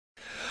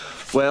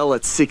Well,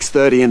 it's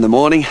 6:30 in the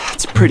morning,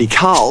 it's pretty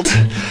cold,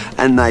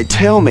 and they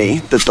tell me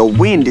that the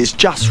wind is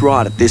just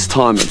right at this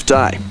time of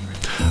day.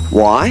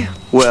 Why?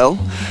 Well,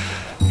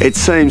 it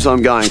seems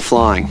I'm going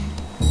flying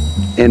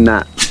in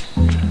that.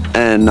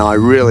 And I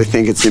really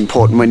think it's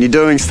important when you're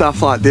doing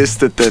stuff like this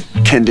that the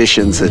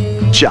conditions are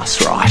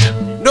just right.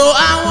 No,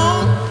 I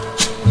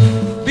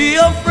won't be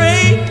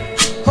afraid.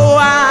 Oh,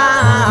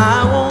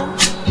 I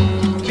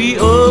won't be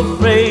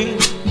afraid.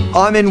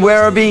 I'm in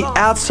Werribee,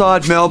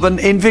 outside Melbourne,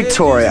 in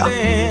Victoria.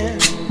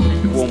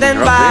 Stand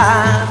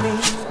by me.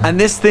 And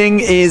this thing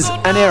is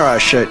an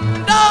Aerochute.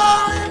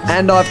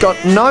 And I've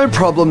got no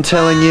problem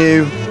telling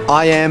you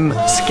I am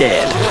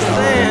scared.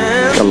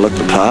 Gotta look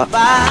the part.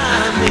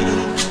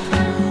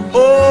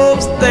 Oh,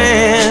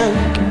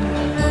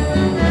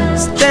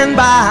 stand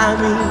by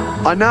me.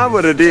 I know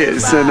what it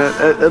is, and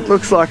it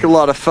looks like a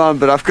lot of fun,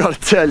 but I've got to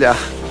tell you,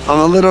 I'm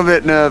a little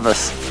bit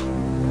nervous.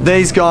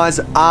 These guys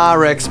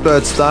are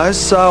experts though,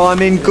 so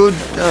I'm in good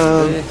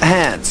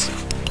hands.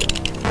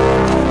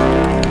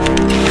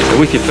 So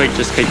with your feet,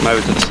 just keep them over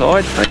to the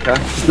side. Okay.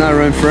 There's no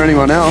room for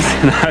anyone else.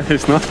 No,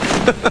 there's not.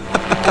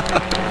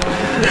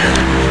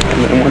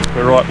 And then once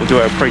we're right, we'll do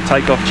our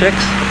pre-takeoff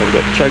checks. So we've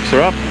got chokes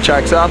are up.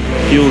 Chokes up.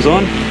 Fuel's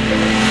on.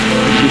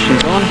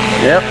 Ignition's on.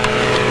 Yep.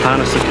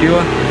 Harness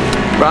secure.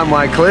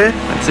 Runway clear.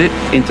 That's it.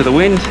 Into the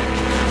wind.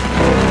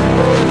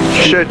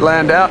 Chute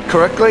land out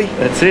correctly.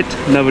 That's it.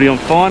 Nobody on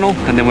final,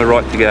 and then we're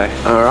right to go.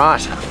 All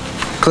right.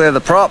 Clear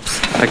the props.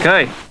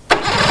 Okay.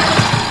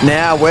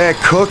 Now we're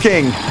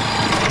cooking.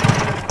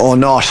 Or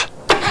not.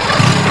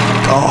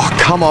 Oh,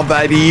 come on,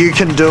 baby. You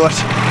can do it.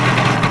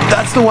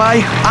 That's the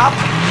way. Up.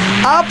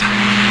 Up.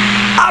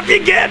 Up you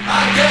get.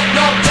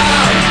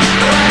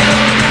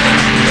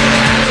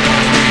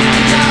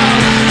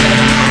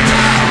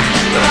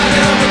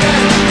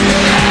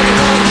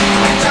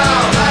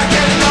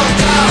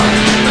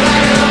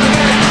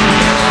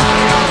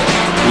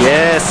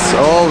 Yes,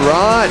 all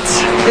right.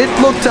 It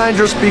looked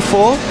dangerous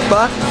before,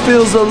 but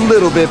feels a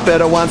little bit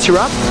better once you're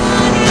up.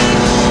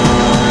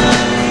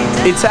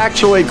 It's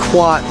actually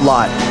quite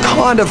light,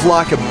 kind of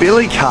like a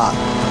billy cart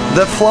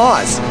that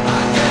flies.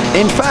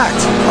 In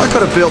fact, I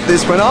could have built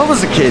this when I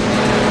was a kid.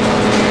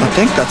 I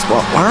think that's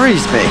what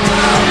worries me.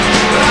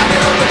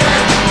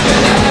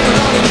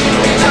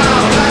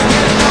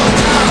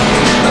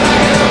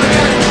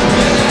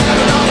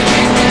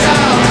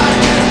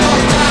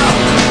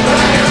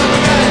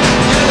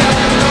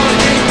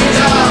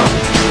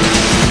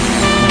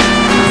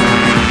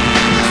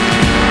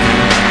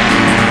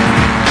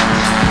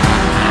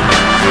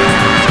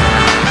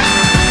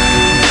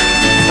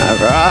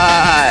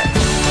 Right,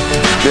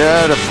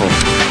 beautiful.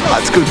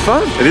 That's good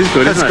fun. It is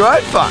good, isn't it? It's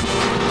great fun.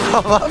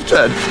 I loved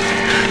it.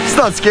 It's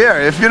not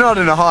scary. If you're not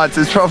into heights,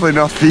 it's probably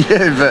not for you,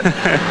 but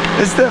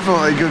it's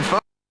definitely good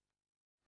fun.